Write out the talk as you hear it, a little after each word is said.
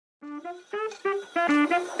Hello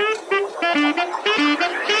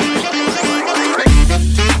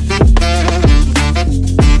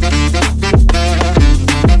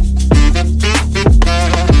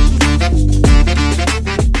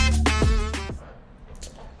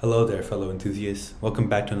there, fellow enthusiasts. Welcome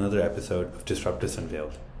back to another episode of Disruptors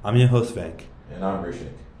Unveiled. I'm your host, Venk. And I'm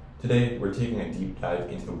Rishik. Today, we're taking a deep dive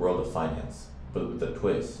into the world of finance, but with a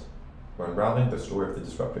twist. We're unraveling the story of the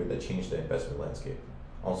disruptor that changed the investment landscape,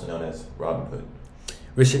 also known as Robinhood.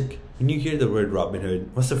 Rishik, when you hear the word Robinhood,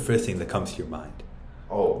 what's the first thing that comes to your mind?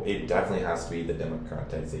 Oh, it definitely has to be the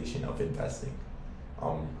democratization of investing.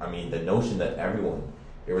 The notion that everyone,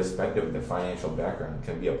 irrespective of their financial background,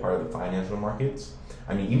 can be a part of the financial markets.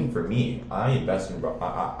 Even for me, I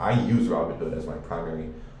use Robinhood as my primary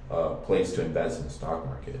place to invest in the stock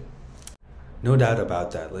market. No doubt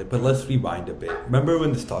about that, but let's rewind a bit. Remember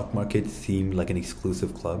when the stock market seemed like an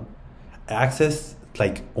exclusive club? Access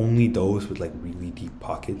only those with really deep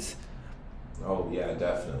pockets. Oh yeah,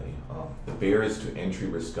 definitely. The barriers to entry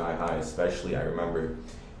were sky high, especially I remember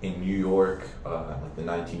in New York, the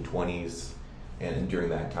 1920s, and during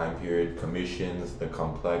that time period, commissions, the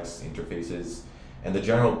complex interfaces, and the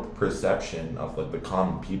general perception of the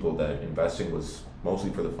common people that investing was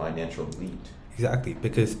mostly for the financial elite. Exactly,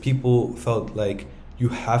 because people felt like you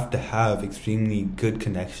have to have extremely good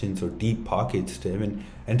connections or deep pockets to even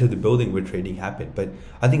enter the building where trading happened. But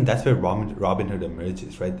I think that's where Robinhood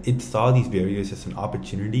emerges, right? It saw these barriers as an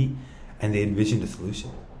opportunity and they envisioned a solution.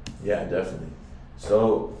 Yeah, definitely.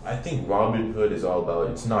 So I think Robinhood is all about,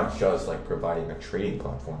 it's not just providing a trading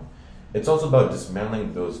platform. It's also about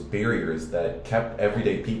dismantling those barriers that kept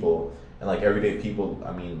everyday people, and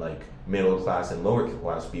middle class and lower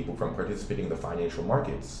class people, from participating in the financial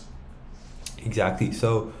markets. Exactly.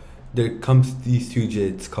 So there comes these two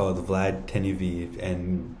jits called Vlad Tenev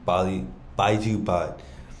and Baiju Bhatt.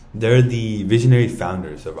 They're the visionary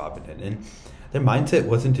founders of Robinhood, and their mindset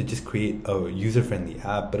wasn't to just create a user-friendly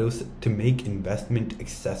app, but it was to make investment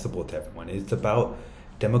accessible to everyone. It's about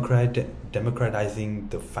democratizing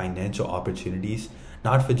the financial opportunities,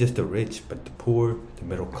 not for just the rich, but the poor, the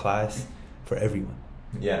middle class, for everyone.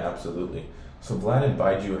 Yeah, absolutely. So Vlad and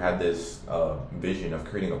Baiju had this vision of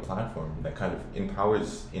creating a platform that kind of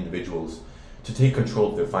empowers individuals to take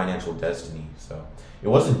control of their financial destiny. So it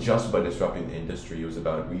wasn't just about disrupting the industry, it was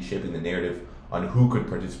about reshaping the narrative on who could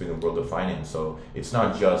participate in the world of finance. So it's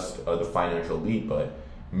not just the financial elite, but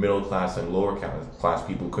middle class and lower class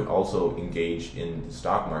people could also engage in the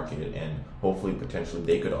stock market, and hopefully potentially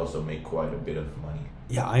they could also make quite a bit of money.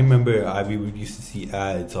 Yeah, I remember we used to see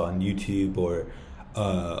ads on YouTube or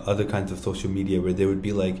other kinds of social media where they would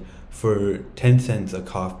be for 10 cents a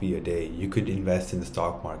coffee a day, you could invest in the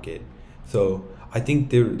stock market. So I think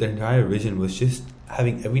their entire vision was just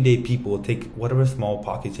having everyday people take whatever small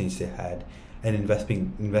pocket change they had and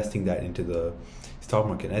investing that into the stock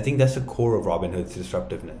market. And I think that's the core of Robinhood's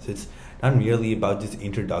disruptiveness. It's not merely about just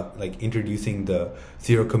introducing the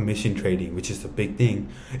zero commission trading, which is a big thing.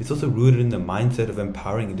 It's also rooted in the mindset of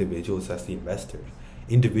empowering individuals as the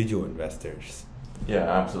individual investors. Yeah,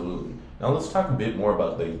 absolutely. Now let's talk a bit more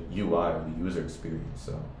about the UI, or the user experience.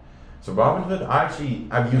 So Robinhood,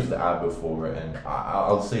 I've used the app before, and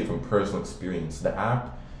I'll say from personal experience, the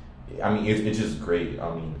app, it's just great.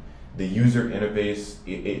 The user interface,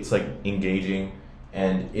 it's engaging,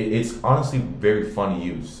 and it's honestly very fun to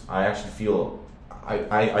use. I actually feel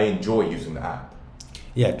I enjoy using the app.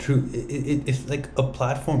 Yeah, true. It's like a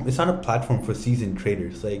platform. It's not a platform for seasoned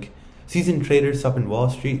traders. Seasoned traders up in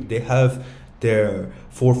Wall Street, they have their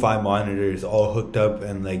 4 or 5 monitors all hooked up,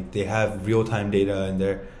 and they have real-time data, and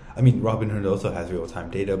Robinhood also has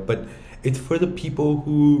real-time data, but it's for the people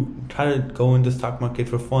who try to go in the stock market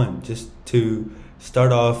for fun, just to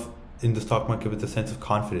start off in the stock market with a sense of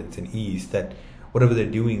confidence and ease that whatever they're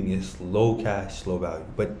doing is low cash, low value.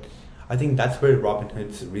 But I think that's where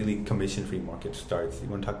Robinhood's really commission-free market starts. You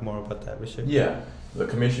want to talk more about that, Richard? Yeah, the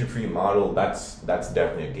commission-free model, that's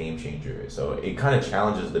definitely a game changer. So it kind of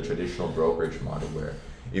challenges the traditional brokerage model, where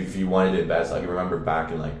if you wanted to invest, I remember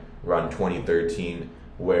back in around 2013,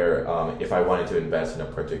 where if I wanted to invest in a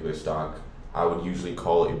particular stock, I would usually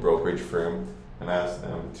call a brokerage firm and ask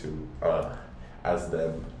them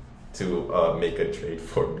to make a trade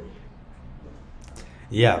for me.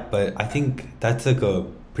 Yeah, but I think that's a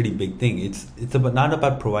pretty big thing. It's not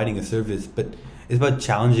about providing a service, but it's about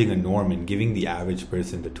challenging a norm and giving the average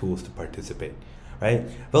person the tools to participate, right?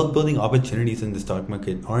 Wealth building opportunities in the stock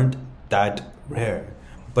market aren't that rare,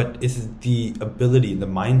 but it's the ability, the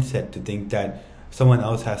mindset to think that someone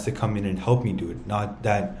else has to come in and help me do it, not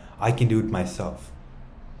that I can do it myself.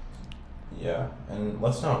 Yeah, and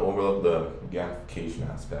let's not overlook the gamification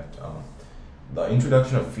aspect. The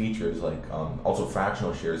introduction of features like also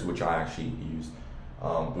fractional shares, which I actually use,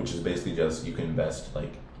 which is basically just you can invest,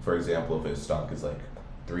 like, for example, if a stock is like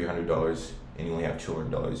 $300 and you only have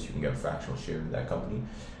 $200, you can get a fractional share in that company.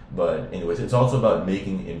 But anyways, it's also about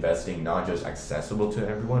making investing not just accessible to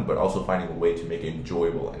everyone, but also finding a way to make it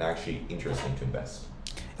enjoyable and actually interesting to invest.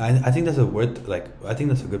 I think that's I think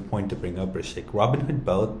that's a good point to bring up, Rishik. Robinhood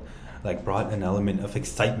brought an element of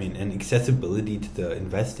excitement and accessibility to the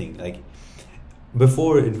investing. Like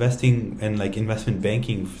before, investing and like investment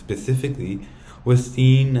banking specifically was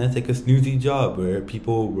seen as like a snoozy job where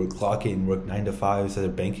people would clock in, work 9 to 5 as a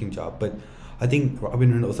banking job. But I think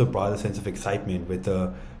Robinhood also brought a sense of excitement with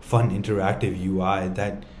a fun interactive UI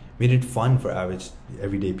that made it fun for average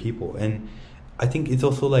everyday people. And I think it's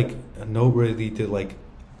also like noteworthy to like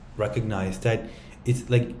recognize that it's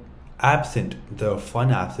like absent the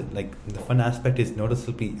fun absent like the fun aspect is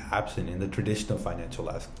noticeably absent in the traditional financial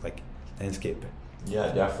landscape.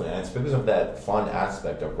 Yeah, definitely. And it's because of that fun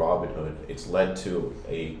aspect of Robinhood, it's led to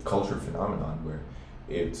a culture phenomenon where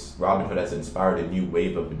Robinhood has inspired a new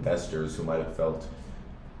wave of investors who might have felt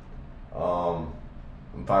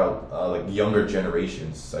about like younger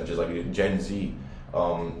generations, such as like Gen Z.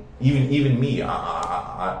 Even me,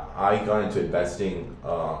 I got into investing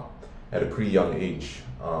at a pretty young age,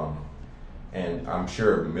 and I'm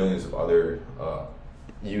sure millions of other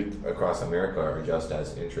youth across America are just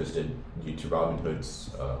as interested due to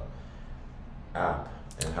Robinhood's app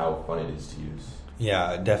and how fun it is to use.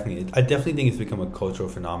 Yeah, definitely. I definitely think it's become a cultural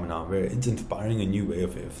phenomenon where it's inspiring a new way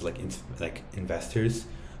of investors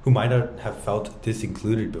who might not have felt this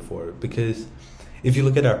included before. Because if you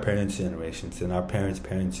look at our parents' generations and our parents'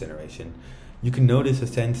 parents' generation, you can notice a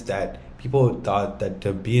sense that people thought that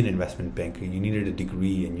to be an investment banker, you needed a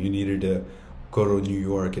degree and you needed to go to New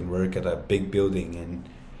York and work at a big building.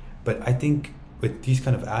 But I think with these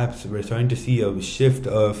kind of apps, we're starting to see a shift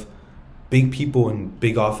of big people in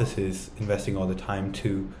big offices investing all the time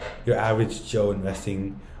to your average Joe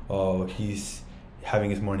investing. Oh, he's having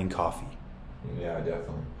his morning coffee. Yeah,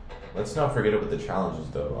 definitely. Let's not forget about the challenges,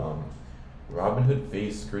 though. Robinhood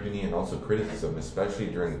faced scrutiny and also criticism, especially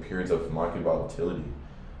during periods of market volatility.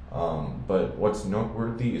 But what's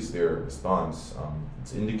noteworthy is their response.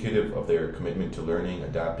 It's indicative of their commitment to learning,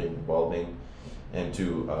 adapting, evolving, and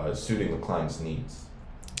to suiting the client's needs.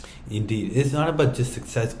 Indeed. It's not about just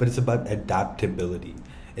success, but it's about adaptability.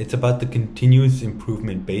 It's about the continuous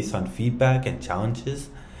improvement based on feedback and challenges.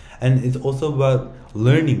 And it's also about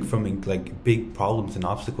learning from like big problems and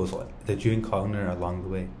obstacles that you encounter along the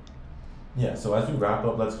way. Yeah, so as we wrap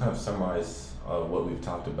up, let's kind of summarize what we've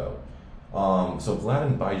talked about. So Vlad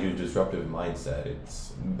and Baiju's disruptive mindset,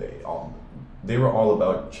 they were all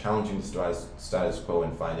about challenging the status quo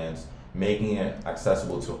in finance, making it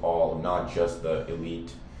accessible to all, not just the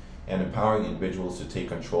elite, and empowering individuals to take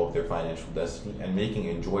control of their financial destiny and making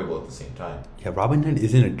it enjoyable at the same time. Yeah, Robinhood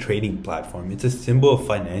isn't a trading platform. It's a symbol of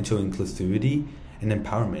financial inclusivity and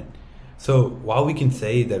empowerment. So while we can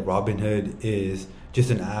say that Robinhood is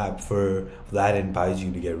just an app for Vlad and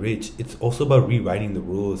Baiju to get rich, it's also about rewriting the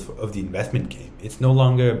rules of the investment game. It's no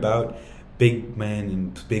longer about big men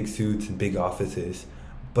in big suits and big offices,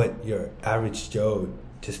 but your average Joe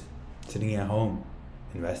just sitting at home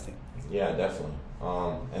investing. Yeah, definitely.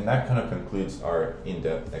 And that kind of concludes our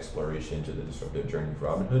in-depth exploration into the disruptive journey of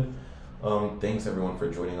Robinhood. Thanks everyone for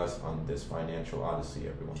joining us on this financial odyssey,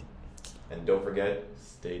 everyone. And don't forget,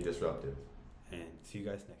 stay disruptive. And see you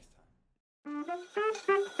guys next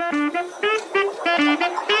time.